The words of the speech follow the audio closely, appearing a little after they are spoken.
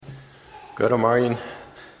Guten Morgen,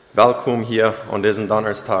 willkommen hier an diesem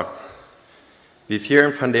Donnerstag. Wir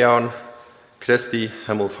feiern von der Christi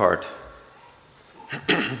Himmelfahrt.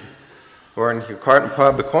 Und hier kommen ein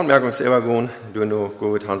paar Bekanntmachungsübergehen, du nur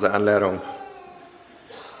gut unsere Anleitung.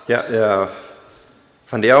 Ja,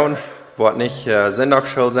 von der wird nicht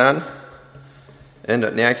Sonntagsschild sein. Und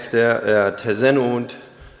das nächste, der Sinn und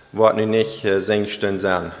wird nicht Singstunden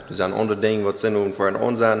sein. Das sind andere Dinge, was Sinn und für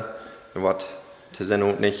uns sein, wird der Sinn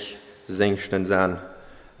und nicht Singstunden sein.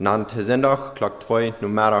 Dann der Sonntag, Klock 2,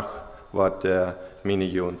 Nummerach, wird meine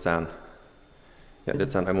Jugend sein. Ja,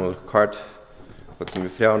 das sind einmal kort, was wir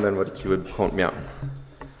fragen, dann wird ich hier bekannt merken.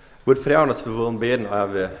 Ich würde fragen, dass wir wollen beten,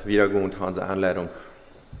 aber wir wieder gehen zu unserer Anleitung.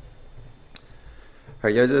 Herr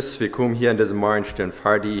Jesus, wir kommen hier in diesem Morgenstund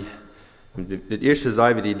vor dir. Das erste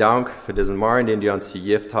sei wir dir Dank für diesen Morgen, den du uns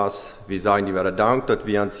gegeben hast. Wir sagen dir wieder Dank, dass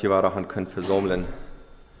wir uns hier wieder können versammeln.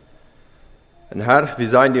 Und Herr, wir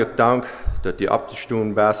sagen dir auch Dank, dass du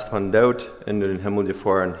abgestoßen bist von dort in den Himmel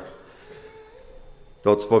gefahren.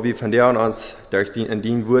 Dort, wo wir von dir uns in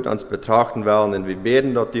dein Wort uns betrachten wollen, und wir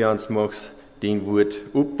beten, dass du uns magst, dein Wort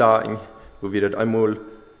aufdagen, wo wir das einmal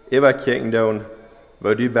überkicken dürfen,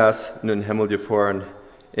 wo du bist in den Himmel gefahren,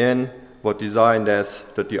 und was du sagen dass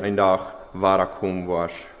du ein Tag weiterkommen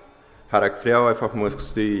wirst. Herr, ich frage einfach,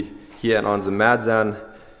 musst du hier in unserem Mitte sein,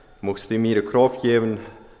 musst du mir die Kraft geben,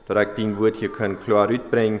 dass ich dein Wort hier klar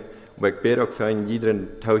uitbringen kann. Und ich bete auch für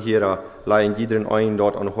jeden Tauhierer, leihen jeden einen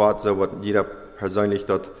dort an Hort, so was jeder persönlich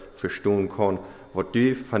dort verstehen kann, was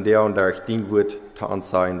du von der und durch dein Wort zu uns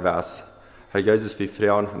sagen wirst. Herr Jesus, wir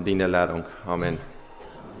freuen um deine Leitung. Amen.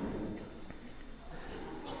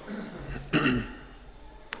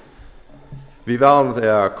 Wir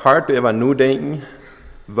wollen kurz über nur denken,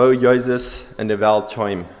 wo Jesus in der Welt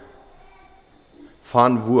kam.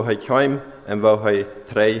 Von wo er kam und wo er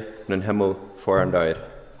drei in den Himmel fahren wird.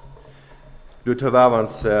 Dazu werden wir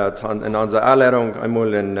uns in unserer Anleitung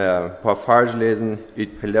einmal ein paar Verse lesen, aus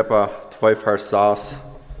Philipper 2, Vers 6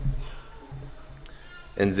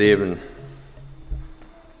 und 7.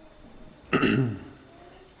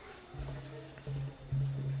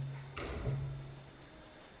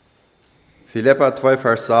 Philipper 2,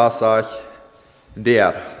 Vers 6 sagt,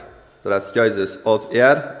 das ist Jesus, als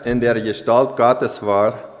in der Gestalt Gottes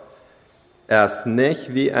war, erst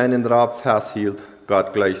nicht wie einen Raub festhielt,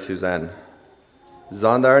 Gott gleich zu sein,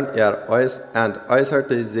 sondern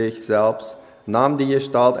äußerte sich selbst, nahm die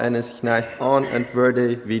Gestalt eines Knechts an und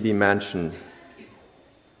wurde wie die Menschen.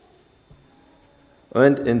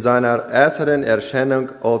 Und in seiner äußeren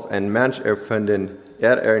Erscheinung als ein Mensch erfunden,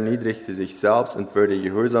 erniedrigte sich selbst und wurde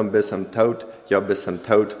gehorsam bis zum Tod, ja bis zum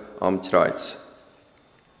Tod am Kreuz.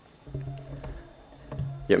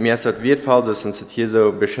 Ja, mir ist das wertvoll, dass uns das hier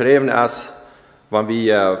so beschrieben ist, wenn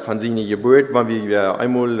wir von seiner Geburt, wenn wir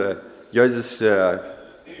einmal Jesus sein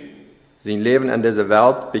Leben in dieser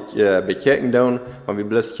Welt bekicken, wenn wir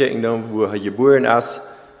bloß kicken, wo er geboren ist,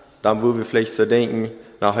 dann wo wir vielleicht so denken,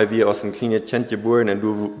 nachher wir aus einem kleinen Kind geboren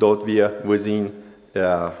und dort wo sein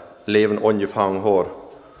Leben angefangen hat.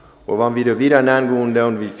 Und wenn wir da wieder hineingehen,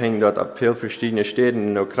 dann wir finden dort ab vielen verschiedenen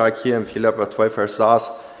Städten, und gerade hier in Philipper 2, Vers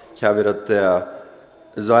 6, kann wir das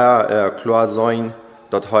sehr klar sein,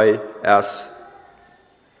 dass er erst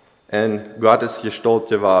in Gottes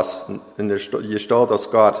Gestalt war, in der Gestalt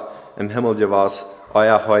aus Gott im Himmel war,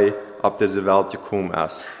 er auf diese Welt gekommen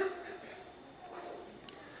ist.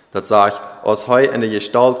 Das sagt, als er in der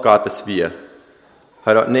Gestalt Gottes war,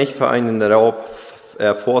 hat er nicht für einen Raub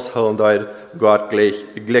vorstellen, Gott gleich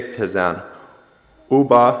zu sein,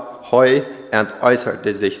 aber er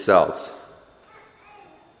entäußerte sich selbst.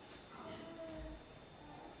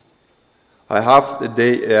 Er hat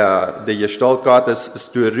die Gestalt Gottes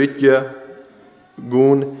zurückgegangen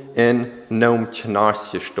und nahm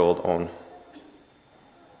Knastgestalt an.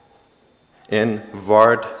 Und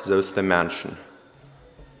ward so der Menschen.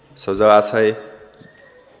 So als er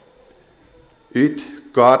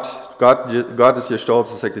Gottes Gestalt,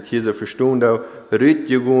 so sagt es hier so verstehen,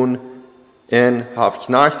 zurückgegangen und hat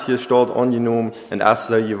Knastgestalt angenommen und ist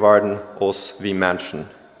so geworden als wie Menschen.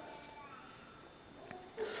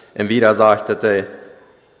 Und wieder sagt er,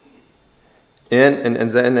 in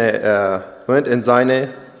seine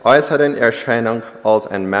äußeren Erscheinung als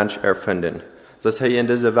ein Mensch erfunden. Dass er in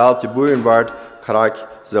dieser Welt geboren wird, kriegt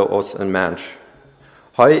so als ein Mensch.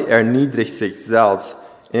 Er erniedrigt sich selbst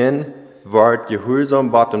und wird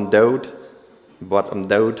gehorsam bis am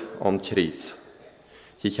Tod am Kreuz.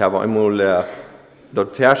 Ich habe einmal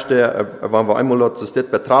das Erste, wenn wir einmal das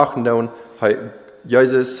betrachten, dann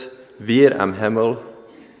Jesus wir am Himmel,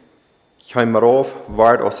 kam rauf,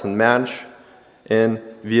 ward als ein Mensch und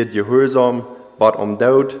wird gehorsam bad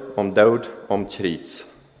om Triets.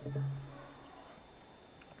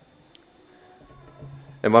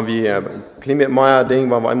 Und wenn wir Klimaat denken,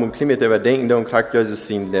 wenn wir einmal Klimaat überdenken, dann kriegt Jesus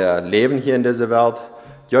sein Leben hier in dieser Welt.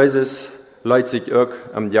 Jesus leitet sich auch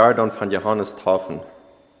am Jahr dann von Johannes taufen.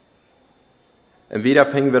 Und wieder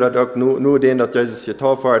fängen wir das auch nur den, dass Jesus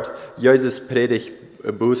getauft wird. Jesus predigt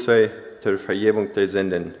Buße zur Vergebung der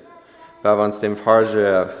Sünden. Wenn wir uns den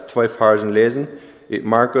zwei Versen lesen, in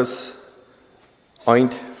Markus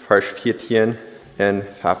 1, Vers 14 und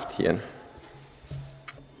 15.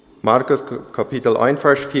 Markus Kapitel 1,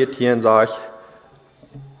 Vers 14 sagt,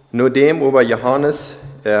 nur dem über Johannes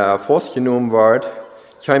festgenommen wird,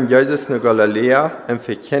 kam Jesus nach Galiläa und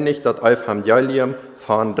verkündigt das Evangelium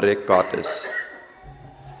von Reich Gottes.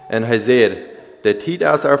 Und er sagt, der Tid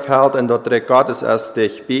ist erfüllt und das Reich Gottes ist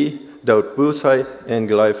dich bei, dort Buße und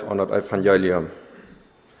Glaub an das Evangelium.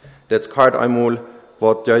 Das ist einmal,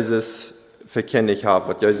 was Jesus verkündigt hat,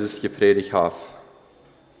 was Jesus gepredigt hat.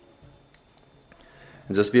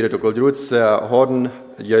 Und das wird auch gut haben,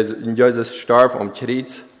 Jesus starb am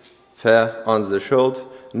Kreuz für unsere Schuld.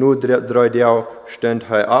 Nur 3 Tage stand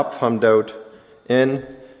er ab vom Tod. Und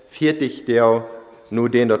 40 Tage, nur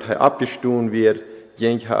den, dass er abgestoßen wird,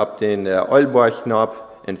 ging er ab den Eulberg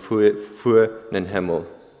hinab und fuhr in den Himmel.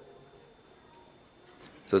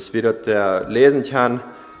 Das wird lesen kann,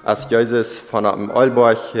 als Jesus von einem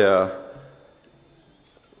Eulberg,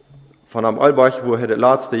 wo er der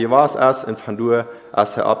letzte gewesen ist, und von dort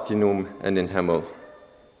ist er abgenommen in den Himmel.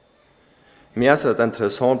 Mir ist es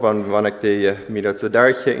interessant, wenn ich mir das so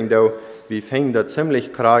durchdenke, wie fängt das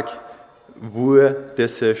ziemlich krank, wo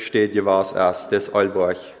diese Stadt gewesen ist, das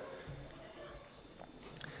Eulberg.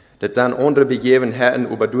 Das sind andere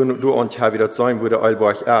Begebenheiten, aber du und ich wieder sagen, wo der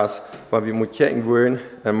Eulberg ist, weil wir mal gucken wollen,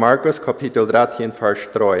 in Markus Kapitel 13, Vers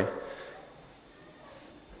 3.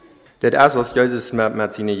 Das ist, was Jesus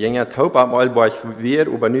mit seinen Jüngern taub am Eulberg wird,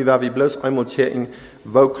 aber nu werden wir bloß einmal gucken,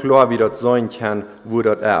 wo klar wir das sein kann, wo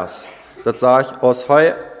das ist. Das sagt, als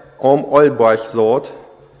er am Eulberg sagt,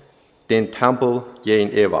 den Tempel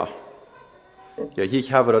gegenüber. Ja, hier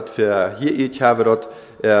haben wir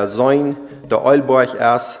das sein, der Eulberg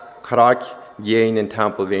ist, krieg gegen den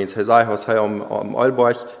Tempel, wenn er sagt, als er am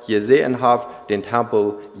Eulberg gesehen hat, den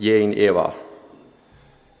Tempel gegenüber.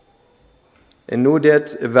 Und nur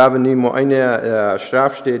das werden wir mal eine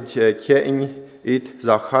Schriftstelle gucken, in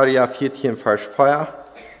Sacharja 14, Vers 4.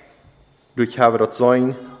 Durch haben das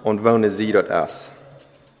sein und wo sie das ist.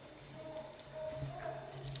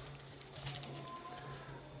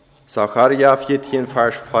 Sacharja 14,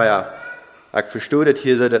 Vers 4. Ich verstehe das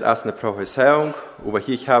hier, das ist eine Prophezeiung, aber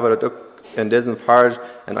hier haben wir das auch in diesem Vers,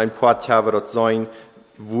 in einem Part haben wir das sein,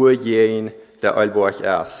 wo gegen der Eulberg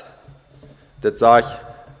ist. Das sagt,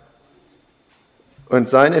 und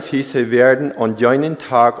seine Füße werden an jenem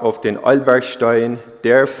Tag auf den Eulberg stehen,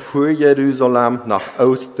 der für Jerusalem nach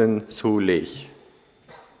Osten zuliegt.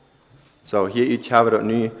 So, hier haben wir das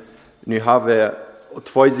nu haben wir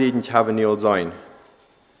 2 Seiten haben wir sein.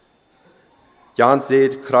 Jan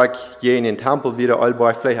seht, krieg gegen den Tempel wieder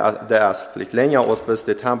Eulberg, der ist vielleicht länger aus bis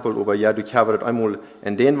der Tempel, aber ja, du kannst das einmal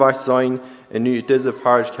in den Weg sein, und nu diese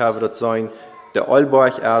Vers kann das sein, der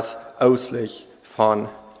Eulberg ist östlich von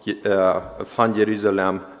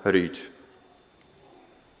Jerusalem rüht.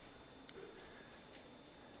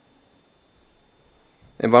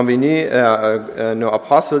 Und wenn wir nie eine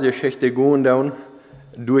Apostelgeschichte gehen, dann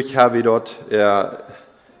durch haben wir dort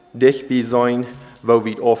dicht bei sein, wo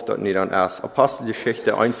wir oft dort nicht an ist.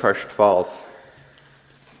 Apostelgeschichte 1, Vers 12.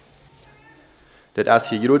 Das ist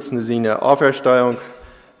hier Jerusalem seine Auferstehung.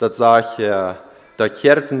 Das sagt, da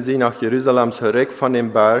kehrten sie nach Jerusalem zurück von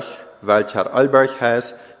dem Berg, welcher Eulberg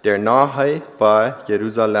heißt, der nahe bei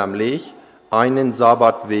Jerusalem liegt, einen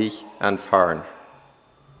Sabbatweg entfernt.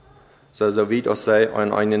 So wie das sei,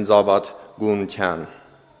 an einen Sabbat gehen kann.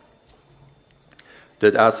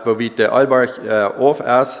 Das ist, wo der Eulberg auf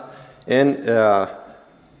ist. Und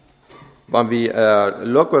wenn wir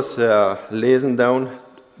Lukas lesen,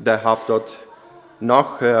 der hat dort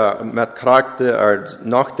noch mit Charakter,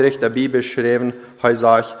 noch durch die Bibel geschrieben, er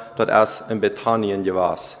sagt, das ist in Bethanien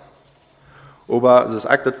gewesen. Aber es ist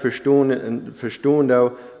echt das Verstehen,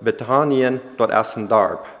 Bethanien, dort ist ein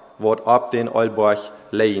Dorf, wo ab den Eulberg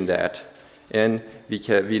liegen wird. Und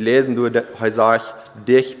wir lesen, er sagt,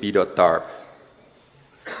 dich bei dort Dorf.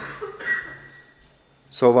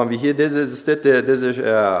 So, wenn wir hier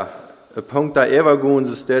diese Punkt da übergehen,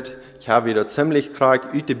 ist das, ich habe wieder ziemlich krank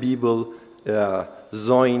aus der Bibel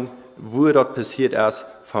sein, wo das passiert ist,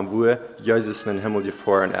 von wo Jesus in den Himmel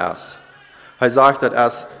gefahren ist. Er sagt,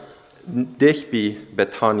 dass es dich bei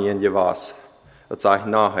Bethanien gewesen. Das sagt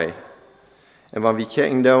nachher. Und wenn wir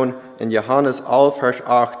kijken dann in Johannes 11, Vers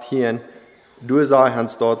 18, du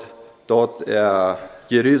sagst dort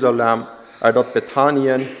Jerusalem, dort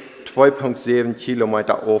Bethanien, 2,7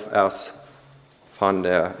 Kilometer aufwärts von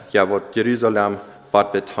wo Jerusalem,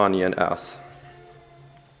 Bad Bethanien ist.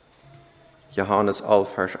 Johannes 11,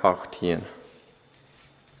 Vers 18.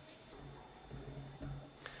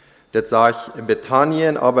 Das sagt,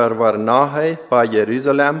 Bethanien aber war nahe bei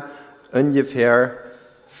Jerusalem, ungefähr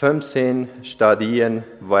 15 Stadien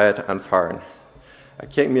weit entfernt. Ich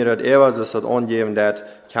kijk mir das etwas, das angeben, das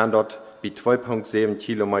kann dort bei 2,7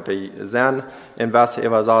 Kilometer sein. In welcher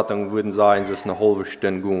Übersetzung würden sagen, es ist eine halbe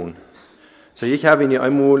Stunde gehen. So, ich habe ihn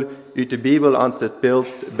einmal aus der Bibel ans das Bild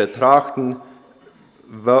betrachten,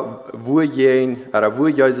 wo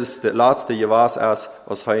Jesus das letzte Jahr ist,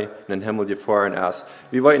 als er in den Himmel gefahren ist.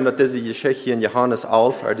 Wir wollten, dass diese Geschichte in Johannes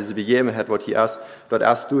 11, diese Begebenheit, was hier ist, dort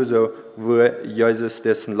erst du so, wo Jesus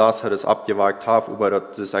dessen Lazarus abgewagt hat, aber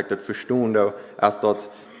das ist das Verstehen, erst dort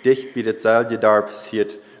dicht bei dasselbe da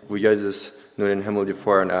passiert, wo Jesus nur in den Himmel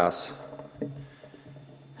gefahren ist.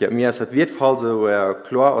 Ja, mir ist das wertvoll so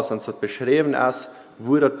klar, als uns das beschrieben ist,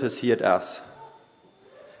 wo das passiert ist.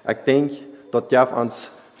 Ich denke, das darf uns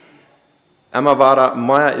immer wieder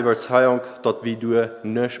meine Überzeugung, dass wir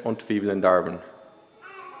nicht unzweifeln dürfen.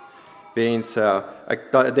 Ich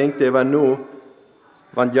denke immer nur,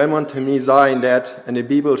 wenn jemand zu mir sagt, dass in der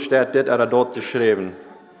Bibel steht, das oder dort geschrieben,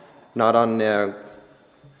 na dann,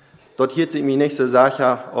 das hört sich mir nicht so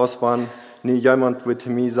sicher, als wenn jemand zu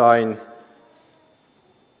mir sagen,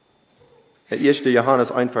 der 1.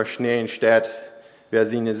 Johannes einfach schnell steht, wer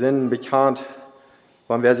seine Sinnen bekannt,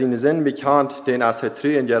 wenn wer seine Sinnen bekannt, den als er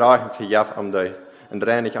trühen gereichen für Jeff am Day und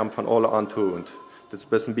reinig am von alle antun. Das ist ein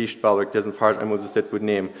bisschen Beispiel, weil ich diesen Vers einmal das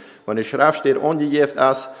nehmen. Wenn die Schrift steht, ungejeft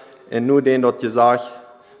ist, und nur den dort gesagt,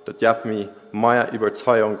 das gibt mir meine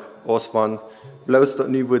Überzeugung, als wenn bloß das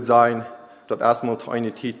nie wird sein, dass erstmal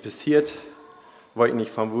eine Zeit passiert, weil ich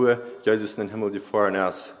nicht von wo Jesus in den Himmel gefahren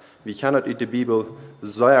ist. Wie kann das in der Bibel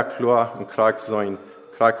sehr klar und krank sein,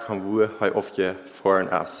 krank von wo er aufgefahren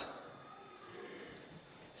ist.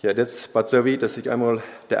 Ja, das ist so weit, dass ich einmal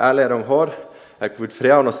die Einladung habe. Ich würde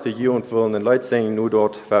fragen, dass die Jugend wollen und Leute singen, nur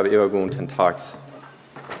dort, weil wir übergehen den Tags.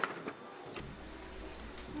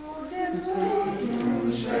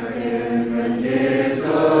 Wenn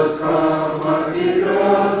Jesus kommt, macht die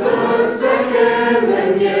Grotte säcken,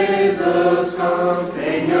 wenn Jesus kommt,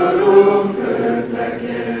 Engel rufen,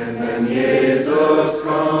 wecken, wenn Jesus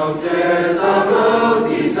kommt, er sammelt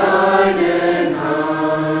die Seinen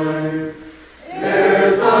heim.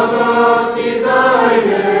 Er sammelt die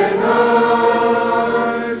Seinen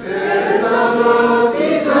heim, er sammelt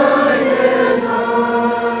die Seinen heim.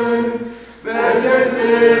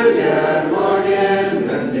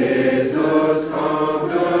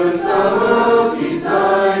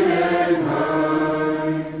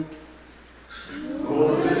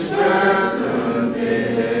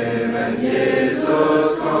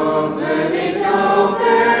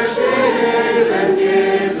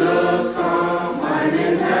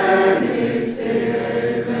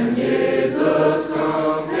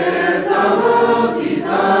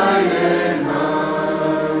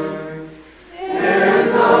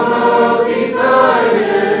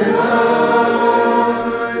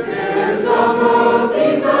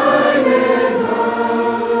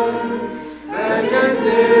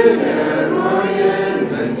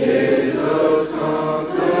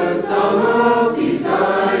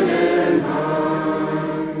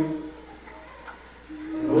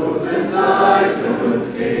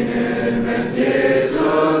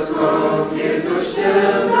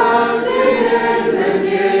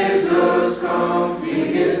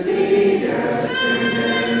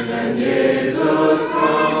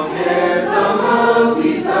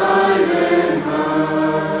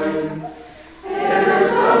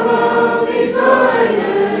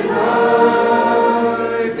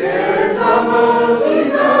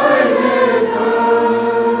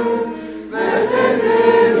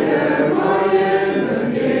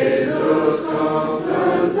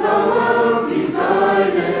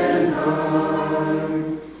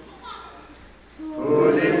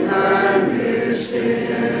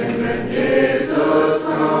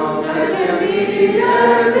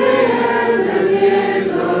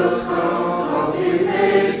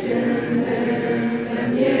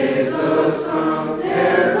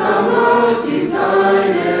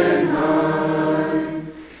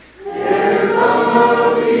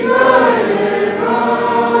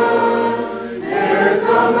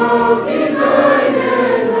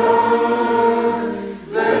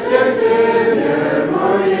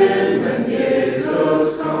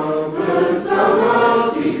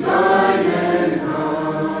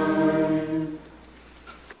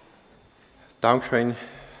 Dankeschön,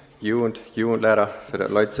 Jugendlehrer, für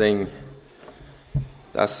das Leute singen.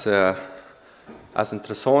 Das ist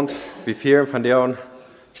interessant, wie viele von denen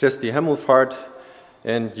Christi Himmelfahrt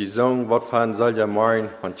und gesungen, was von soll ja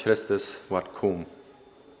morgen von Christus was kommen.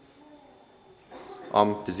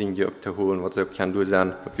 Die singen auch zu holen, was kann du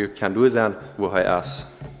sein, wo er ist.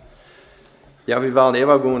 Ja, wir wollen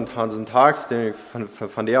übergehen an den Tag, den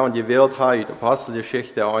von der und gewählt hat,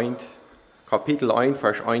 Apostelgeschichte 1, Kapitel 1,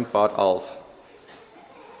 Vers 1, Bad 11.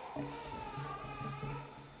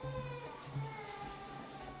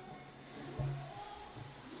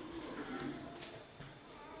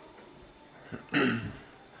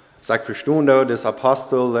 Ich verstehe, das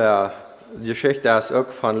Apostel, die Geschichte ist auch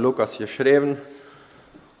von Lukas geschrieben.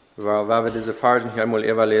 Weil wir diese Versen hier einmal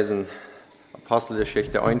überlesen,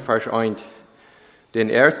 Apostelgeschichte 1, Vers 1. Den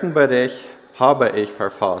ersten Bericht habe ich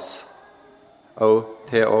verfasst, o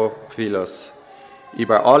Theophilus,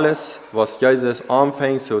 über alles, was Jesus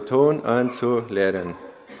anfing zu tun und zu lehren,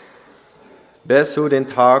 bis zu dem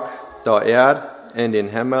Tag, da er in den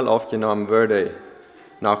Himmel aufgenommen wurde,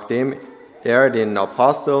 nachdem er den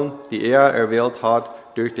Aposteln, die er erwählt hat,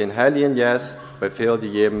 durch den Heiligen Geist Befehl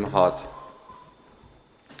gegeben hat.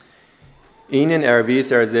 Ihnen erwies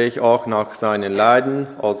er sich auch nach seinen Leiden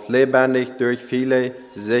als lebendig durch viele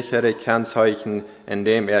sichere Kennzeichen,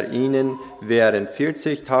 indem er ihnen während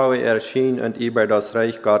 40 Tage erschien und über das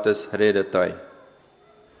Reich Gottes redete.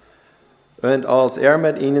 Und als er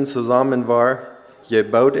mit ihnen zusammen war,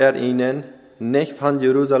 gebot er ihnen, nicht von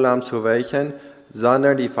Jerusalem zu weichen,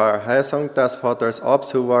 sondern die Verheißung des Vaters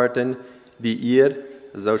abzuwarten, die ihr,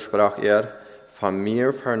 so sprach er, von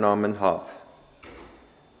mir vernommen habt.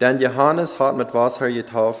 Denn Johannes hat mit Wasser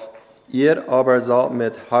getauft, ihr aber sollt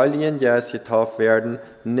mit Heiligen Geist getauft werden,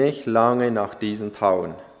 nicht lange nach diesen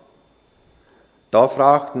Tagen. Da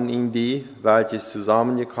fragten ihn die, welche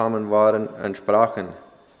zusammengekommen waren, und sprachen,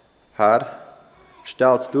 Herr,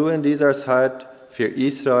 stellst du in dieser Zeit für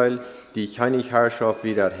Israel die Königherrschaft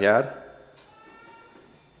wieder her?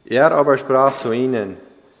 Er aber sprach zu ihnen,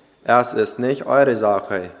 es ist nicht eure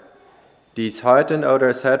Sache, die Zeiten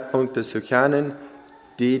oder Zeitpunkte zu kennen,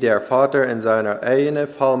 die der Vater in seiner eigenen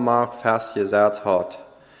Vollmacht festgesetzt hat,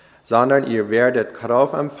 sondern ihr werdet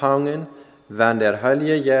Kraft empfangen, wenn der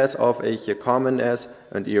Heilige Geist auf euch gekommen ist,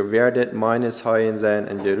 und ihr werdet meine Zeugen sein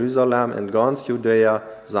in Jerusalem, in ganz Judäa,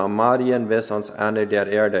 Samarien bis ans Ende der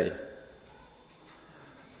Erde.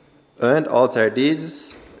 Und als er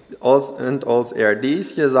dies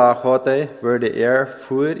gesagt hatte, wurde er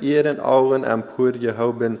vor ihren Augen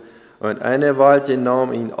emporgehoben, und eine Wolke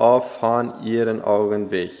nahm ihn auf von ihren Augen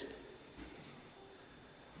weg.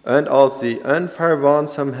 Und als sie unverwandt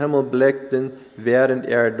zum Himmel blickten, während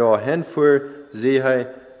er dahin fuhr, siehe,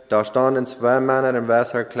 da standen 2 Männer in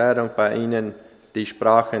weißer Kleidung bei ihnen, die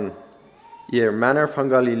sprachen, ihr Männer von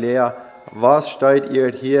Galiläa, was steht ihr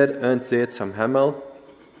hier und seht zum Himmel?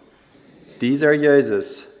 Dieser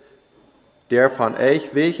Jesus, der von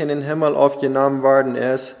euch weg in den Himmel aufgenommen worden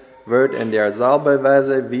ist, wird in derselben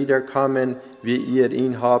Weise wiederkommen, wie ihr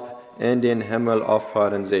ihn habt in den Himmel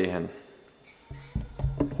auffahren sehen.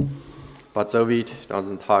 Was so weit, das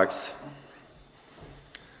sind Tags.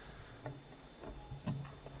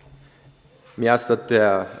 Mir ist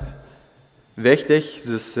das wichtig,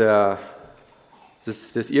 dass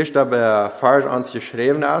das erste Vers uns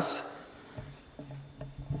geschrieben ist,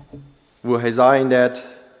 wo er sagt,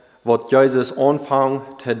 was Jesus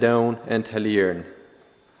anfängt zu tun und zu lehren.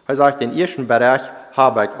 Er sagt, den ersten Bereich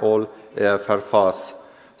habe ich all verfasst.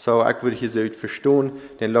 So, ich würde hier so verstehen,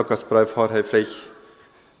 den Lukasbrief hat er vielleicht,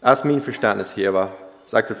 als mein Verständnis hier war,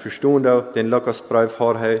 sagt er verstehen, den Lukasbrief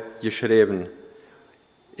hat er geschrieben.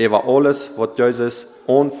 Über alles, was Jesus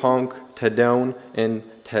anfängt zu tun und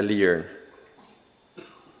zu lehren.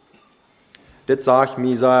 Das sagt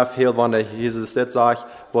mir sehr viel, wenn Jesus das sagt,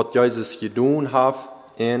 was Jesus getan hat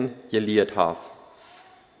und gelehrt hat.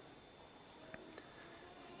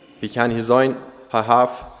 Wir können hier sagen, er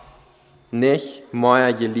hat nicht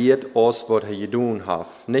mehr gelehrt, als was er getan hat.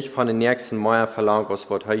 Nicht von den nächsten mehr verlangt, als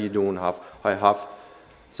was er getan hat.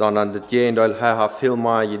 Sondern das Gegenteil, er hat viel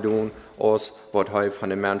mehr getan, als was er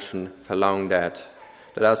von den Menschen verlangt hat.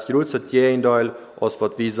 Das ist das größte Gegenteil, als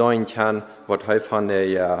was wir sagen können, was er von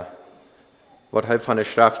der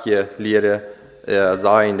Schriftlehre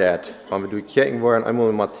sagen hat. Wenn wir durchgucken wollen,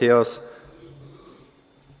 einmal in Matthäus,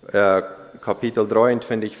 Kapitel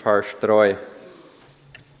 23, Vers 3.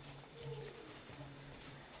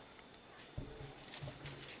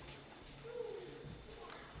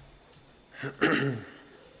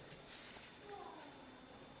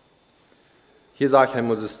 Hier sagt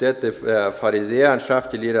Moses, die Pharisäer und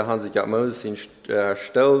Schriftlehrer haben sich auf Moses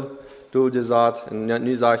still du gesagt, und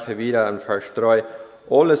nu sag ich wieder in Vers 3,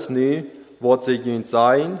 alles nu, was sie jünt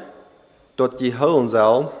sein, dort die hüllen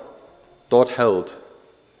sollen, dort hält.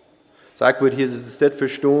 Sag, wird hier das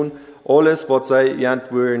verstehen, alles, was sie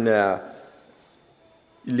irgendwann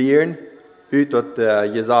lernen, ut dort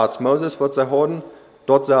Jesaja Moses, was sie haben,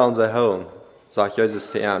 dort sollen sie hüllen, sagt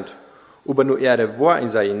Jesus der Ernt. Aber nur ihre Worte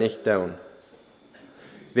sie nicht tun.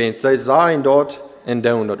 Wenn sie sagen dort, und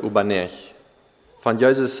tun dort aber nicht. Von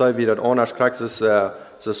Jesus sei wie das anders kriegt,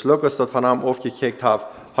 das Lukas dort von ihm aufgekickt hat,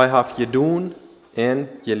 er hat gedun und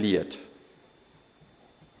gelehrt.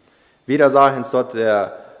 Wieder sagen sie dort,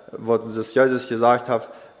 was Jesus gesagt hat,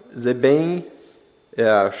 sie bin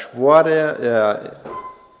schwere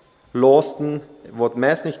Losten, was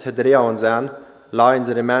meist nicht drehen sind, leihen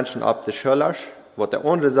sie die Menschen ab die Schöllers, was die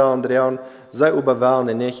andere sollen drehen, sie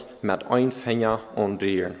überwältigen nicht mit einem Finger und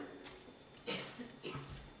drehen.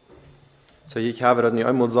 So, ich habe das nicht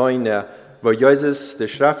einmal sagen, wo Jesus die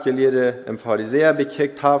Schriftgelehrten im Pharisäer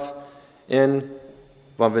bekickt hat, und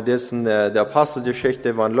wenn wir das in der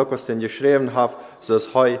Apostelgeschichte, wenn Lukas den geschrieben hat, so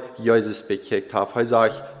ist er Jesus bekickt hat. Er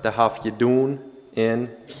sagt, der hat gedun und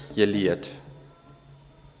gelehrt.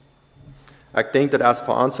 Ich denke, das ist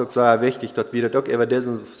für uns auch sehr wichtig, dass wir das auch über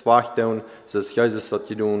diesen Zweig tun, dass Jesus das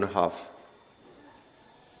gedun hat.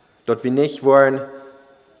 Dass wir nicht wollen,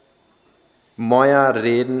 mehr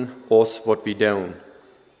reden, als was wir tun.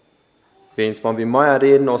 Wenn wir mehr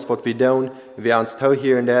reden, als was wir tun, wir uns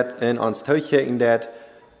zuhören und uns zuhören,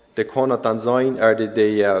 dann kann es dann sein,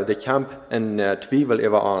 der Kampf in Zweifel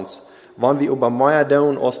über uns. Wenn wir über mehr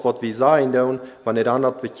tun, als was wir sagen tun, wenn wir dann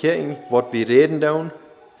bekehren, was wir reden tun,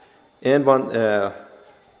 und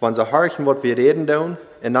wenn sie hören, was wir reden tun,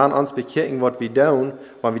 und dann uns bekehren, was wir tun,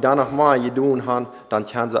 wenn wir dann noch mehr tun haben, dann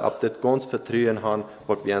können sie ab das ganz Vertrauen haben,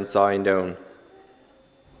 was wir uns sagen tun.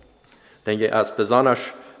 Ich denke, es ist besonders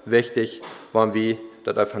wichtig, wenn wir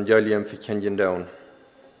das Evangelium verkündigen tun.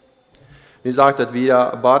 Nu sagt es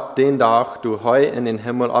wieder, aber den Tag, du heu in den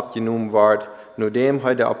Himmel abgenommen ward, nur dem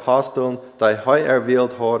heu der Apostel, der heu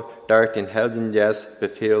erwählt hat, der den Helden des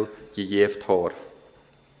Befehl gegeben hat.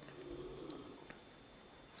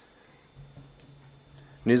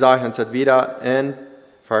 Nu sagt es wieder in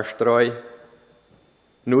Vers 3,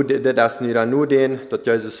 nur das nicht nur den, dass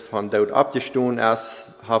Jesus vom Tod abgestoßen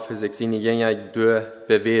ist, hat sich seine Jünger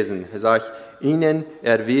bewiesen. Er sagt, ihnen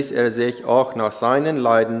erwies er sich auch nach seinen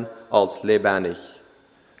Leiden als lebendig,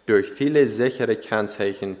 durch viele sichere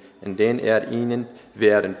Kennzeichen, in denen er ihnen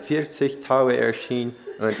während 40 Tage erschien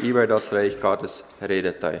und über das Reich Gottes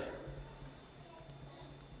redete.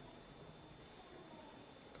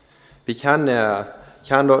 Wir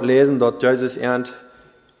können dort lesen, dass Jesus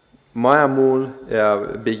mehrmals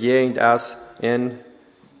begegnet ist in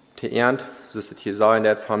der Ernte, das ist hier sagen,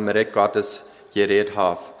 der vom Reich Gottes geredet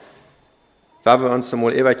hat. Wenn wir uns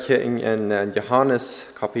mal überkicken in Johannes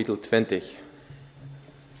Kapitel 20.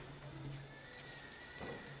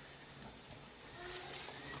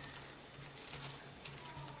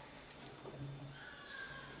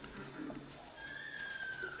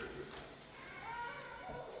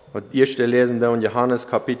 Und erste lesen da in Johannes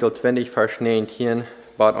Kapitel 20, Vers 19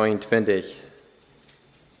 bis 21.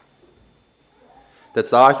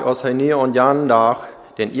 Das sage ich aus heute und jeden Tag,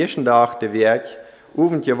 den ersten Tag der Werk,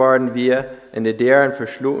 Ufend geworden wir, in der deren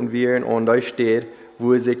verschluten wir, und da steht,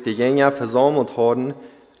 wo sich die Jünger versammelt haben,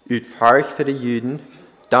 ut Furcht für die Juden,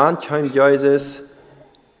 dann kam Jesus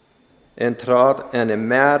und trat in den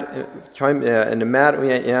Meer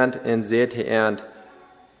und sagte,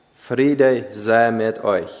 Friede sei mit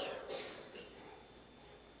euch.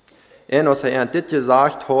 Und als er dit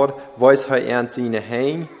gesagt hat, weiß er seine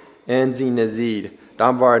Hände und seine Seite.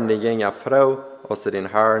 Dann waren die Jünger froh, als sie den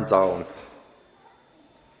Herrn sahen.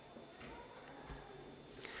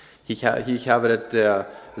 Ich habe das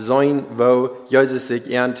sein, wo Jesus sich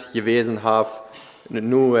gewesen hat,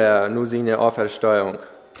 nur seine Auferstehung.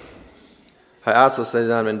 Er ist, als er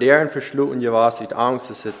dann in deren verschluten gewesen, die Angst,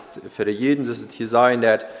 dass es für die Juden, dass es hier sein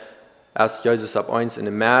wird, als Jesus ab eins in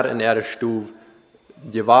dem Meer in der Stube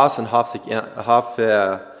gewesen und hat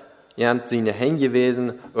seine Hände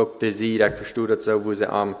gewesen, auch die sie, das versteht so, wo sie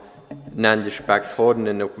am Nein gespeckt haben,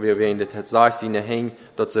 und auch wir werden das sagt, seine Hände,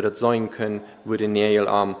 dass sie das sein können, wo die Nägel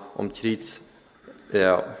am Tritt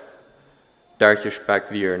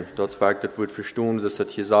durchgespeckt werden. Das wird verstehen, dass das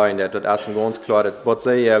hier sein wird. Das ist ganz klar, das wird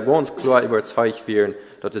sie ganz klar überzeugt werden,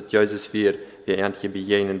 dass das Jesus wird, wie er hier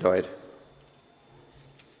begegnen dort.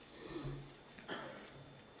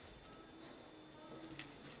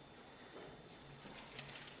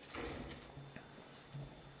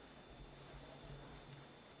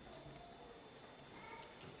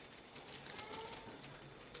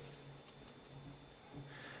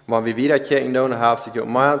 wenn wir wieder kijken doen, hebben ze op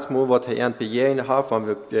maandsmoe wat hij aan het bejegen heeft, wenn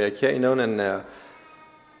wir kijken doen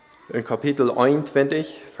in Kapitel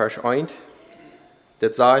 21, Vers 1,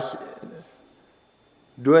 dat sagt,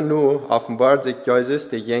 door nu offenbart sich Jesus,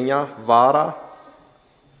 de Jünger, waren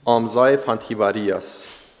am See von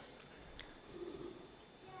Tiberias.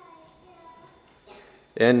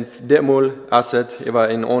 En ditmaal is het über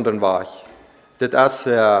een anderen Weg. Dit is,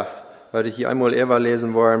 wat ik hier einmal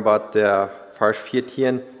überlesen wollen, was der Vers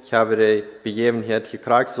 14, ich habe die Begebenheit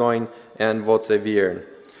gekriegt sein und was sie wären.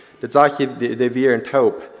 Das sagt hier, die wären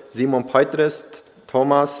taub. Simon Petrus,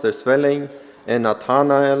 Thomas, der Zwilling, und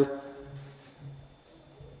Nathanael,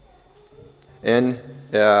 und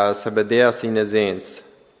Zebedäus seine Sohns.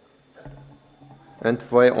 Und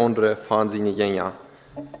 2 andere von seinen Jüngern.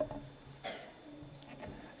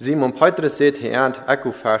 Simon Petrus sagt, Herr,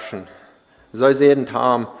 ich fashion. Sie sagen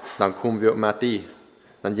ham, dann kommen wir mit die.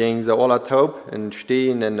 Dann gingen sie alle taub und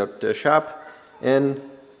stehen in der Schab und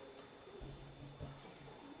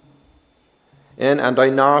an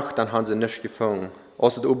der Nacht, dann haben sie nichts gefunden.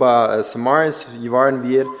 Als es über Samaris waren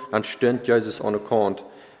wir, dann stand Jesus an der Kant.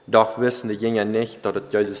 Doch wissen die Jünger nicht, dass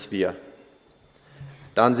es Jesus war.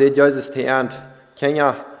 Dann sagt Jesus zu ihnen,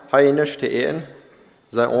 Kinder, habt ihr nichts zu essen?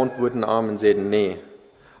 Sie antworten ihm und sagen, nee.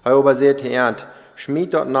 Er aber sagt zu ihnen,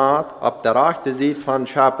 schmied dort naht, ab der rechten Seite von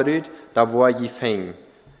Schabrüt, da wo je fing.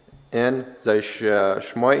 Und sie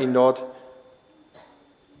schmeiden dort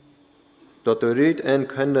der Rüt und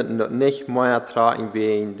können dort nicht mehr tragen,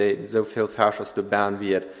 wie so viel Fleisch zu bären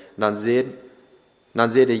wird. Dann seht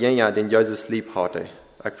der Jünger, den Jesus lieb hatte.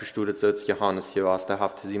 Ich verstehe das jetzt Johannes hier was, der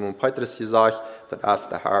hat Simon Petrus gesagt, das ist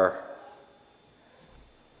der Herr.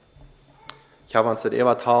 Ich habe uns das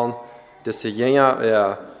übertragen, dass die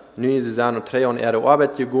Jünger, nu sie sind und 3 an ihre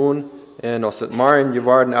Arbeit gegangen, und als es morgen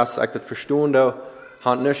geworden ist, ich das verstanden,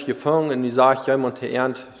 haben nicht gefangen, und ich sage jemand zu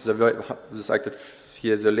ihnen, das ist das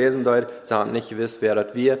hier so lesen dort, sie haben nicht gewusst, wer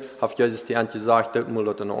das war, hat Jesus zu ihnen gesagt, dort muss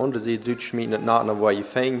das eine andere Seite durchschmieden, und nach wo ihr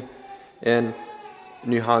fängt, und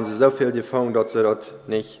nu haben sie so viel gefangen, dass sie das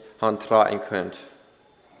nicht tragen können.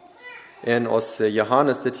 Und als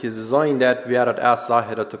Johannes das hier so sagen, das wäre das erste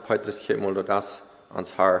Sache, dass der Petrus kommt, das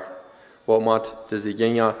ans Haar. Wo man diese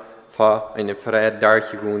Jünger für eine Freiheit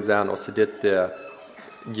durchgegangen sind, als sie das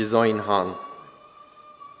gesehen haben.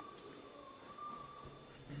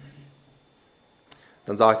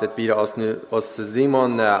 Dann sagt es wieder, als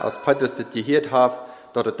Simon, als Petrus das gehört hat,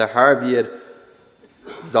 dass es der Herr wird,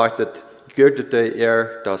 sagt es, gürtete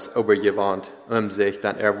er das Obergewand sich,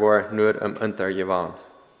 denn er war nur im Untergewand.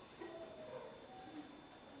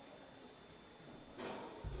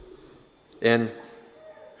 Und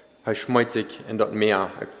er schmeißt sich in das Meer.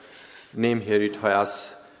 Ich nehme hier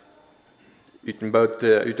aus dem Boot,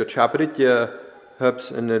 uit der Schabrütje,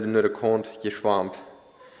 hübsch in der Kant geschwammt.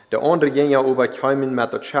 Der andere Jünger aber kamen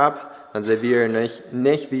mit der Schab, dann sie wir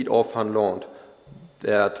nicht weit auf an Land.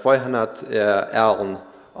 200 Erlen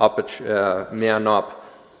ab das Meer ab,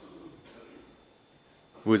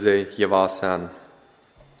 wo sie hier waren.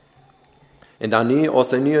 Und dann, als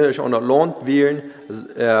sie nu an das Land wären,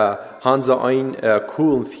 haben sie ein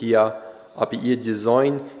Kohlenvieh ab ihr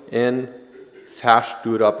Design und fest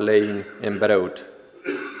ablegen im Brot.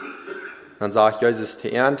 Dann sagt Jesus zu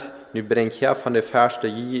ihnen, nu bringt her von der Feste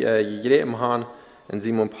gegeben haben, und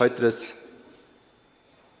Simon Petrus,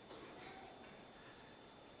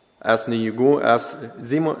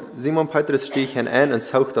 Simon Petrus stieg hinein und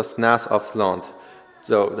zog das Netz aufs Land.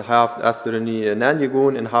 So, er hat nie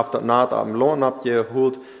hineingegangen und hat das Netz am Land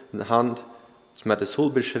abgeholt und hat mit der Sul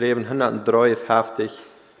beschrieben, 153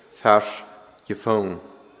 Vers gefangen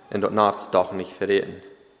und das Netz doch nicht verraten.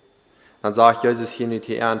 Dann sagt Jesus hier nicht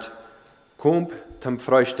die Ernte, kommt zum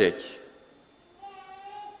Frühstück.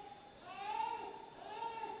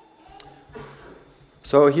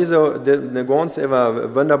 So, hier so eine ganz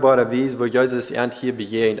wunderbare Weise, wo Jesus hier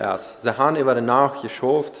begegnet ist. Sie haben über die Nacht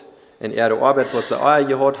geschafft, in ihrer Arbeit, was sie auch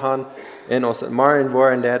gehört haben, und als es morgen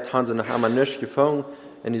war, haben sie noch einmal nichts gefangen,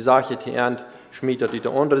 und ich sage zu ihnen, schmied das die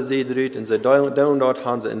andere Seite durch, und sie dort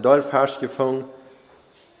haben sie in Dolfherz gefangen,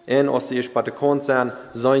 und als sie bei der Kant sind,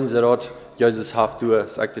 sagen sie dort, Jesus hat du,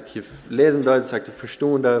 sagt das hier lesen dort, sagt das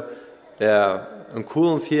verstehen dort, ein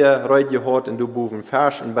coolen Vieh reut gehört, und du buchen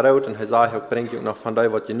Fersch und Brot, und er sagt, ich bringe dir noch von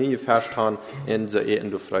dir, was ihr nie gefärscht haben, und so eten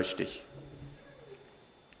du Frühstück.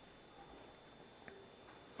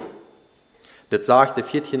 Das sagt der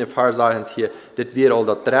 14. Vers hier, das wird all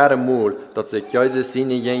das 3. Mal, dass sich Jesus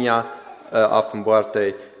seine Jünger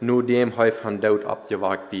offenbarte, nur dem er von Tod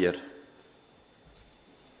abgewagt wird.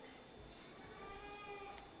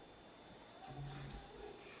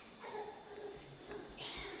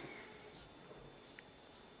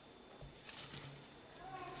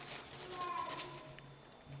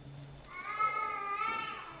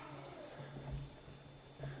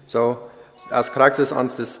 So, als Praxis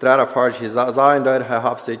ans das Sträderfarge sagen dort, er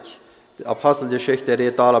hat sich, die Apostelgeschichte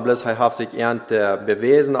redet da, bloß er hat sich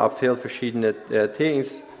bewiesen auf viele verschiedene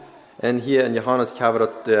Things. Und hier in Johannes kann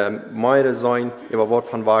das mehr sein, über was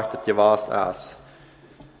von was das gewesen ist.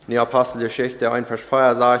 In der Apostelgeschichte 1 Vers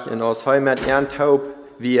 4 sagt, in uns Heimat Ernthaub,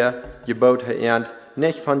 wir gebot Ernt,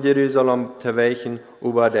 nicht von Jerusalem zu weichen,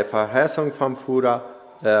 über die Verheißung vom Bruder,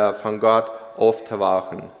 von Gott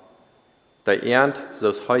aufzuwachen. Der Ernt, so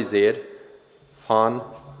es heute seht, von,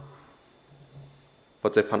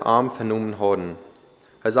 was sie von Arm vernommen haben.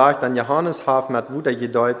 Er sagt, dann Johannes hat mit Wunder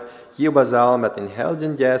gedeutet, überall mit den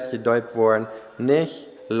Helden Jes gedeutet worden, nicht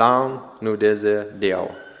lang nur diese Deo.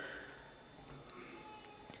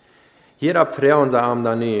 Hier abfrauen sie am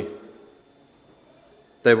dann nie,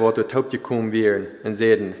 die Worte gekommen wären und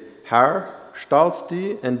sagen, Herr, stellst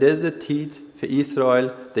du in dieser Zeit für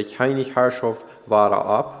Israel die keine Herrschaft wahre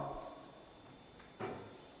ab?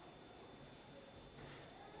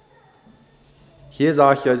 Hier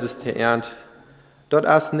sagt Jesus der Ernt, dort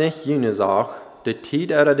ist nicht jene Sache, die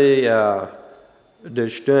Zeit oder die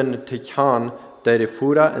Stunde zu kann, die der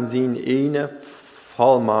Führer in seine eine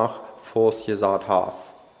Vollmacht vorausgesagt hat.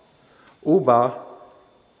 Aber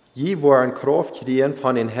je waren Kraft kriegen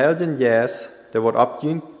von den Helden Jes, der wird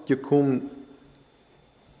abgekommen.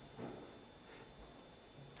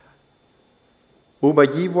 Aber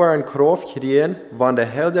je waren Kraft kriegen, wann der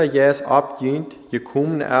Helden Jes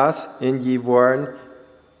abgekommen ist, und je waren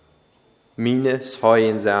meine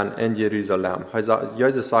Zeugen sein in Jerusalem.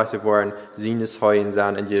 Jesus sagt, sie waren seine Zeugen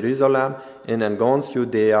sein in Jerusalem, in ganz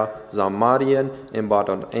Judäa, Samarien, und war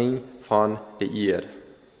dann ein von der Erde.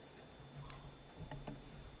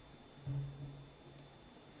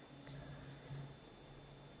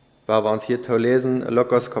 Weil wir uns hier zu lesen,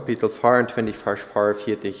 Lukas Kapitel 24, Vers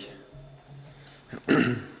 44.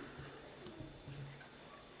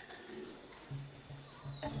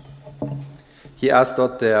 Hier ist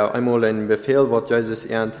dort einmal ein Befehl, was Jesus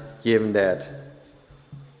geben wird.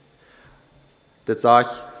 Das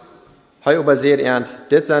sagt, hey, überseht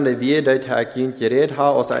das sind die wir, die er geredet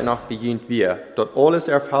hat, als er noch beginnt wir. Dort alles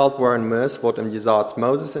erfüllt werden muss, was im Gesetz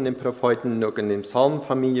Moses und den Propheten noch in dem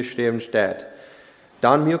Psalmenfamilie geschrieben steht.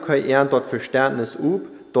 Dann mir kann dort Verständnis üben,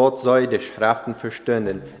 dort soll die Schriften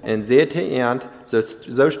verstehen. Und seht ihr,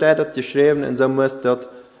 so steht das geschrieben, und so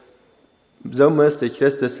müsste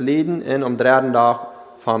Christus leiden und am dritten Tag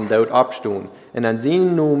vom Tod abstehen. Und an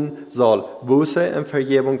seinen Namen soll Buße und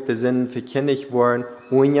Vergebung der Sünden verkündigt werden,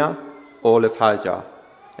 ohne alle Falter.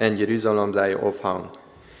 In Jerusalem sei aufhängen.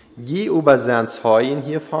 Je über sein Zeugen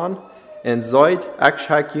hiervon, und seid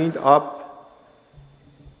exakt ab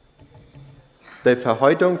die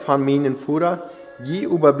Verheitung von meinen Führer, die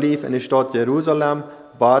überblieb in der Stadt Jerusalem,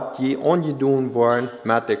 bad die angedun worden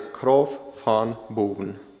mit der Kraft von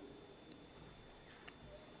Boven.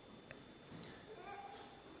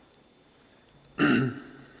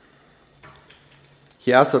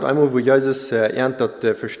 Hier ist das einmal, wo Jesus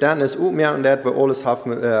das Verständnis aufmerkt, und wo alles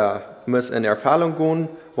muss in Erfüllung gehen,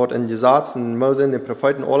 was in Gesetz und Mose und den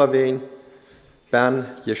Propheten alle wegen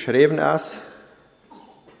geschrieben ist.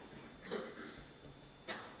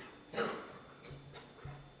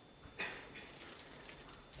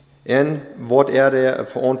 Und was die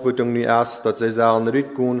Verantwortung nu ist, dass sie sollen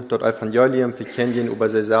rübergehen, das Evangelium verkündigen, über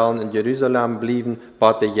sie sollen in Jerusalem bleiben,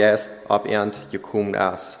 bis der Jesus ab Ende gekommen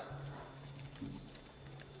ist.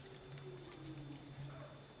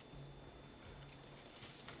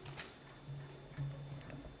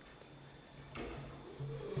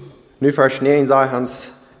 Nu verschneien sie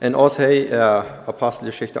uns in uns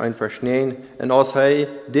Apostelgeschichte 1 verschneien, in uns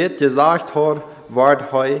dit gesagt hat, ward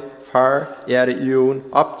für ihre Juden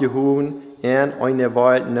abgehoben und eine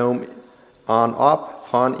Weile nahm an ab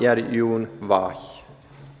von ihren Juden weg.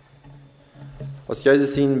 Was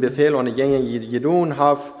Jesus ihnen Befehl an die Jünger getan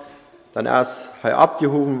hat, dann ist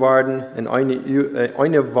abgehoben worden in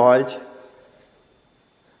eine Weile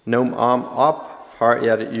nahm ab für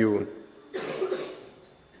ihre Juden.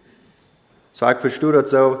 So, ich verstehe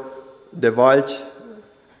das so, der Wald,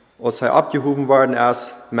 als abgehoben worden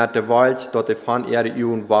ist, mit der Wald, dort er von ihren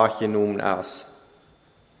Juden wahrgenommen ist.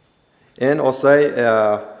 Und als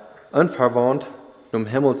sie unverwandt zum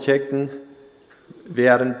Himmel checkten,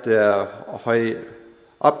 während er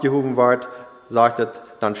abgehoben wird, sagt er,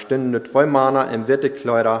 dann stünden 2 Männer in witte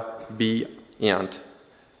Kleider bei Ernt.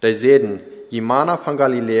 Die sagten, die Männer von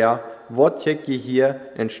Galiläa, was checkt ihr hier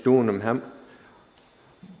in Stunden im Himmel?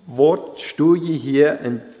 Was stue je hier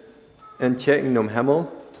in Checken im Himmel?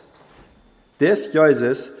 Des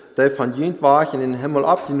Jesus, der von jüngst in den Himmel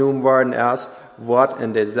abgenommen worden ist, wird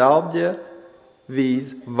in derselben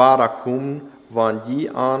Weise wiederkommen, wann je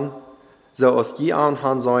an, so aus je an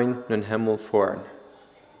han sein, den Himmel fahren.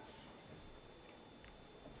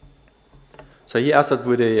 So hier erst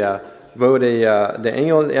wo der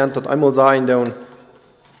Engel tot einmal sagen, dann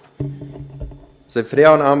sie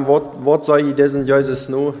fragen am, was soll ich diesen Jesus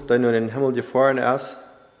nu, der nur in den Himmel gefahren ist?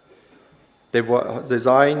 Sie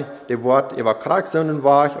sagen, der Wort, er war krank, sondern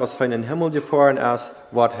war ich, als er in den Himmel gefahren ist,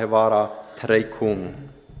 wird er war zurückkommen.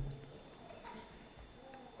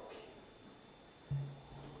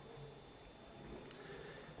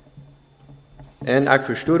 Und ich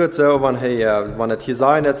verstehe das so, wenn es hier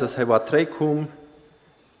sein ist, dass er war zurückkommen,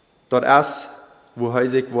 dort ist, wo er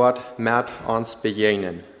sich wird mit uns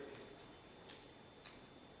begegnen.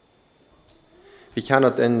 Wir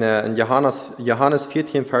kennen das in Johannes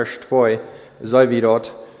 14, Vers 2, so wie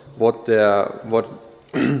dort, was er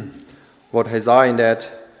sagen wird,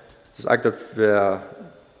 das ist eigentlich,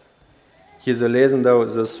 hier so lesen,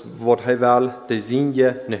 das ist, was er will, die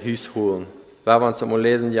Sinje nach Hause holen. Wenn wir uns mal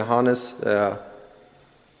lesen, Johannes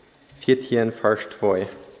 14, Vers 2.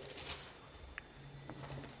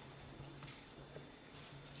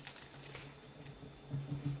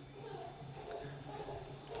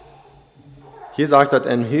 Hier sagt er,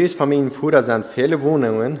 in Haus von meinem Vater sind viele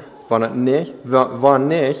Wohnungen, wenn nicht,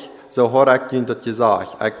 so hat ich das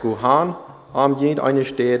gesagt. Ich gehe hin, am eine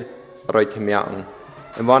Stadt, Leute merken.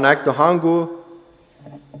 Und wenn ich da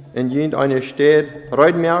hingehe, in eine Stadt,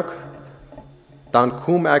 Leute merke, dann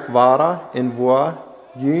komme ich weiter, in wo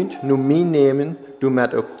jemand nur mich nehmen,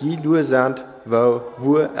 damit auch die durch sind, wo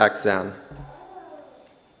ich sein.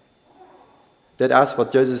 Das ist,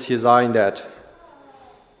 was Jesus hier sagen wird.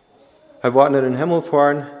 Er wird in den Himmel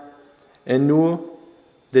fahren und nur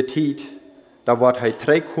die Zeit, da wird er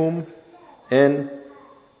zurückkommen und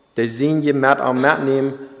die Sinje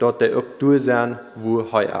mitnehmen, dort die auch durch sind, wo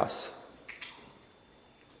er ist.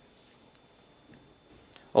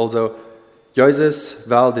 Also, Jesus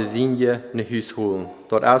will die Sinje nach Hause holen.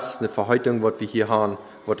 Dort ist eine Verheitung, was wir hier haben,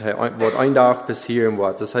 was ein Tag passieren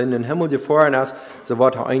wird. Dass er in den Himmel gefahren ist, so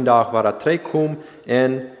wird er ein Tag zurückkommen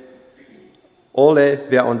und alle,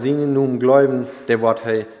 wer an seinen Namen glauben, der wird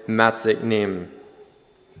er mit sich nehmen.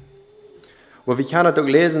 Aber wir können auch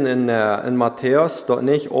lesen in Matthäus, dass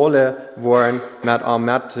nicht alle wollen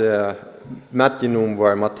mitgenommen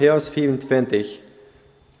worden. Matthäus 25.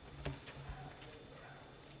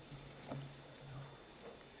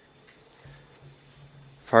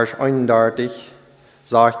 Vers 31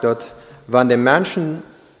 sagt dort, wenn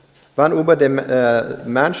über die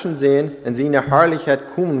Menschen sehen, in seine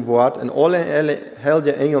Herrlichkeit kommen wird, und alle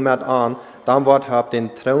helden Engel mit an, dann wird er auf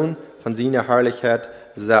den Thron von seiner Herrlichkeit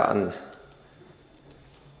sitzen.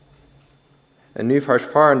 Und nun Vers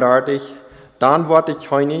 34, dann wird der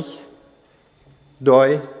König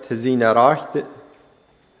zu seiner Rechte,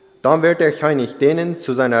 dann wird der König denen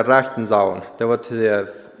zu seiner Rechten sagen. Der wird zu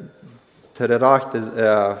der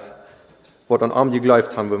Rechte, wo dann am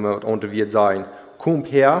geglaubt haben, wenn wir unter wird sein. Kommt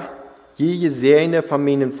her, je Sehne von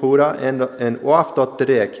meinem Vater und auf dort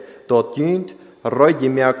direkt, dort jüngend, reut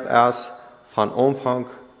gemerkt ist von Anfang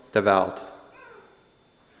der Welt.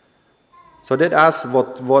 So das ist,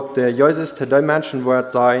 was Jesus zu den Menschen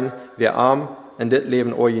wird sein, wer am in das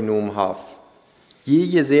Leben angenommen hat.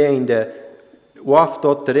 Je Sehne auf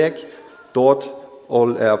dort direkt, dort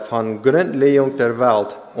von Grundlegung der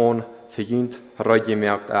Welt und verdient reut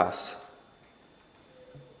gemerkt ist.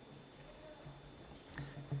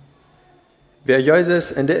 Wer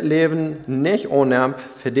Jesus in das Leben nicht annimmt,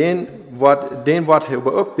 für den wird er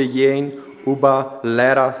aber auch begehen, über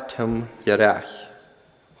leider zum Gericht.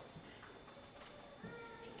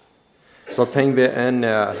 Dort fangen wir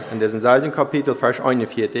in diesem selben Kapitel, Vers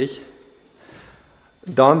 41.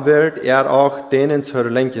 Dann wird er auch denen zur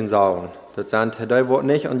Linken sagen. Das sind die, die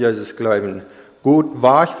nicht an Jesus glauben. Gut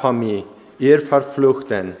wach von mir, ihr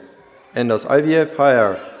Verfluchten, in das ewige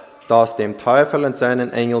Feuer, das dem Teufel und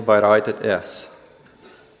seinen Engel bereitet ist.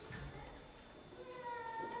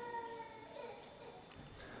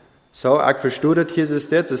 So, ich verstehe das, hier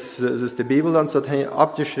ist das die Bibel, dann so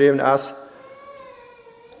abgeschrieben ist,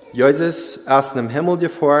 Jesus ist im Himmel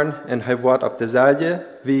gefahren und er wird auf derselbe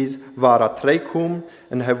Weise zurückkommen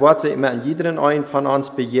und er wird sich mit jedem einen von uns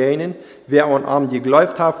begegnen. Wer an ihm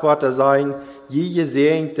geglaubt hat, wird er sein, je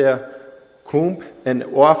gesehen, der kommt und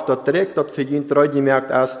oft dort direkt dort verdient treu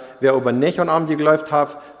gemerkt ist, wer aber nicht an ihm geglaubt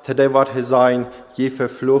hat, der wird er sein, je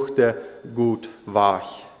verfluchte gut war.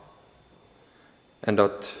 Und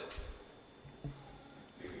dort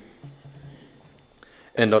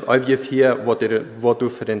ungefähr, was du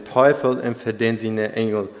für den Teufel und für den seine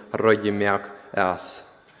Engel treu gemerkt ist.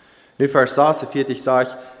 Nun Vers 46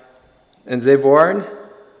 sagt, und sie waren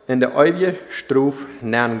in der eeuwige Struf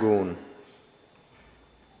neergehen.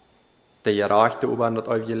 Der Gerechte über das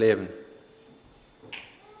eeuwige Leben.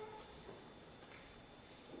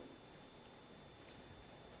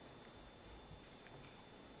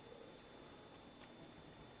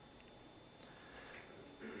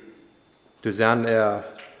 Du sind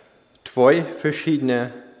zwei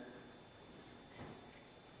verschiedene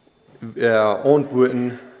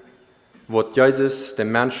Antworten, was Jesus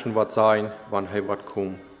den Menschen wird sein, wann er wird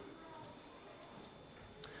kommen.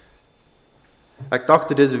 Ich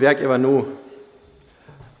dachte, diese Werk immer nur,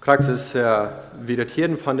 kriegst es wie das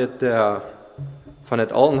hier von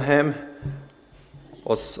das Altenheim,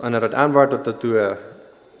 als einer das antwortet, dass du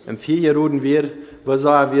im 4 Jahren wird, wo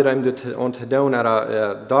sagen wir ihm das unter den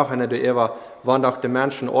Tag in der Ewa, wann auch die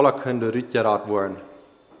Menschen alle können rückgerat werden.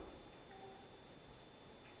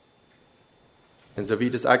 Und so wie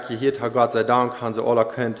das auch hier, Gott sei Dank, haben sie alle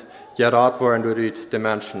könnt gerat werden durch die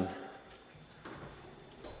Menschen.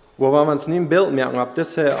 Wo wir uns nicht im Bild merken, ob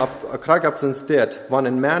Krieg ab sind steht, wenn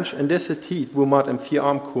ein Mensch in dieser Zeit, wo man im 4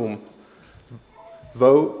 Arm kommt,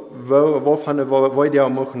 wo die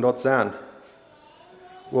machen dort sein.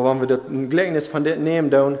 Wo wenn wir das Gleichnis von dem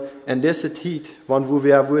nehmen, dann in dieser Zeit, wo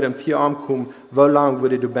wir im 4 Arm kommen, wie lange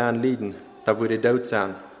würde die Band leiden? Da würde tot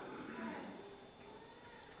sein.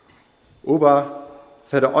 Aber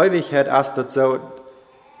für die Ewigkeit ist das so,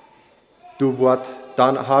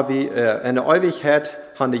 dann haben wir in der Ewigkeit,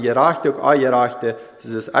 haben die Gerechte und Ungerechte,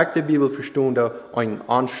 das ist auch die Bibel verstehen,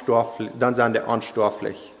 dann sind die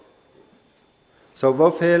unstofflich. So,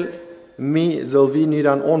 wie viel mehr soll wir nicht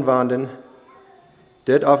dann anwenden,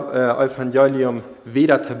 das Evangelium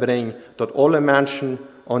wiederzubringen, dass alle Menschen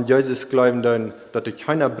an Jesus glauben, dass die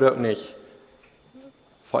keiner braucht nicht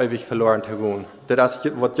für ewig verloren zu gehen. Das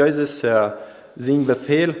ist, was Jesus sein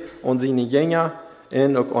Befehl an seine Jünger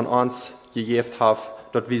und auch an uns gegeben hat,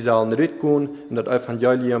 dass wir sollen rausgehen und das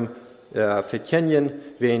Evangelium verkennen,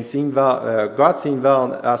 wen Gott sein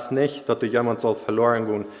will, erst nicht, dass jemand soll verloren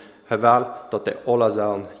gehen, er will, dass die alle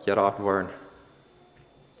sollen gerettet werden.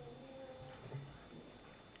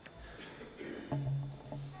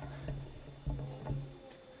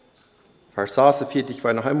 Vers 46, ich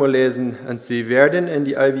will noch einmal lesen. Und sie werden in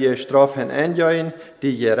die ewige Strafe hineingehen,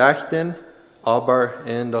 die Gerechten, aber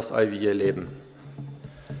in das ewige Leben.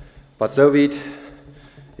 Was so weit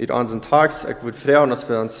in unseren Tags, ich würde freuen, dass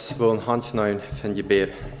wir uns wollen Hand nehmen für ein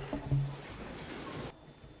Gebet.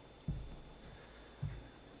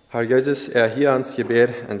 Herr Jesus, hier ans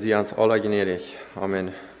Gebet und sie ans alle gnädig.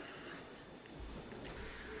 Amen.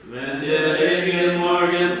 Wenn der Regen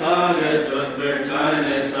morgen taget und wird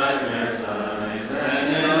keine Zeit mehr sein,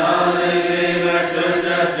 rennen alle Gräber tut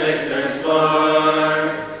des Wächters vor.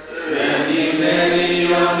 Wenn die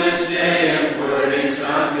Millionen stehen vor den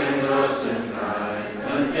starken Brüsten frei,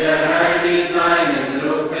 und der Herr die Seinen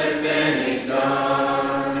rufet, bin ich da.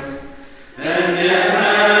 Wenn der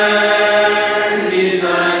Herr die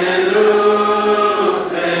Seinen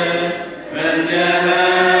rufet, wenn der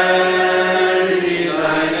Herr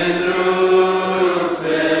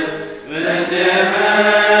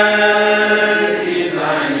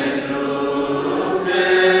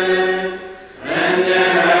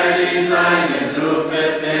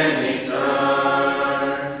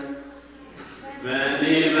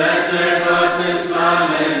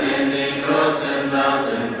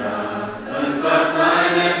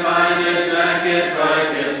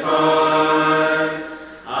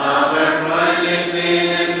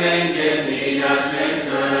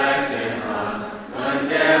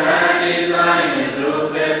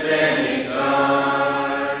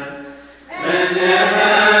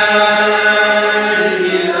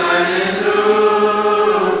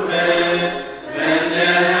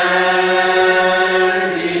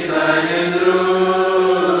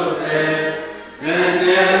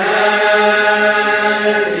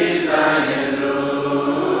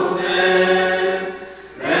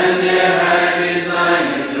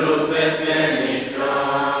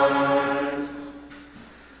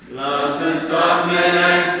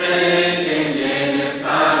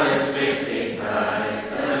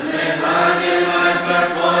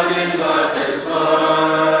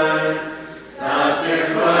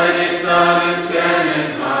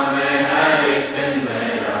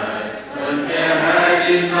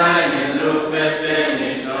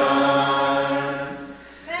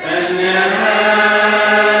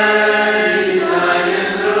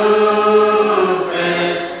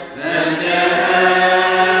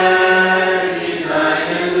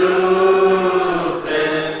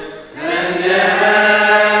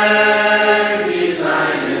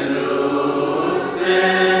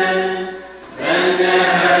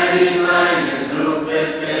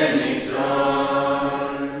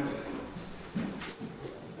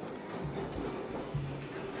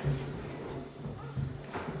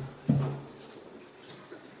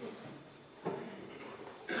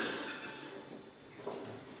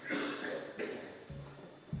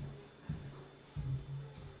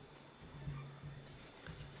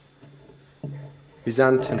Wir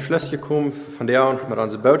sind in Schluss gekommen von der an mit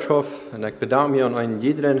unserer Botschaft und ich bedanke mich an einen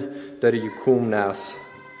jeden, der gekommen ist.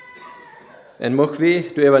 Und mag wir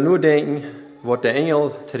darüber nur denken, was der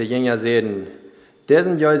Engel zu den Jüngern sagten.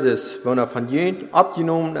 Diesen Jesus, wenn er von jemand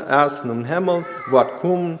abgenommen ist in den Himmel, wird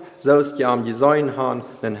kommen, sollst du am Gesehen haben,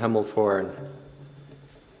 in den Himmel fahren.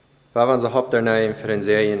 Wir wollen so Hauptername für den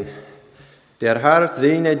Sehen. Der Herr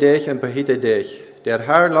segne dich und behüte dich. Der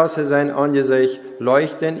Herr lasse sein Angesicht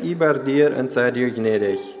leuchten über dir und sei dir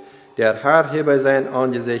gnädig. Der Herr hebe sein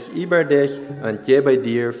Angesicht über dich und gebe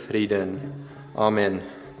dir Frieden. Amen.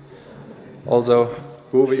 Also,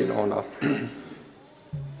 go wie in Honor.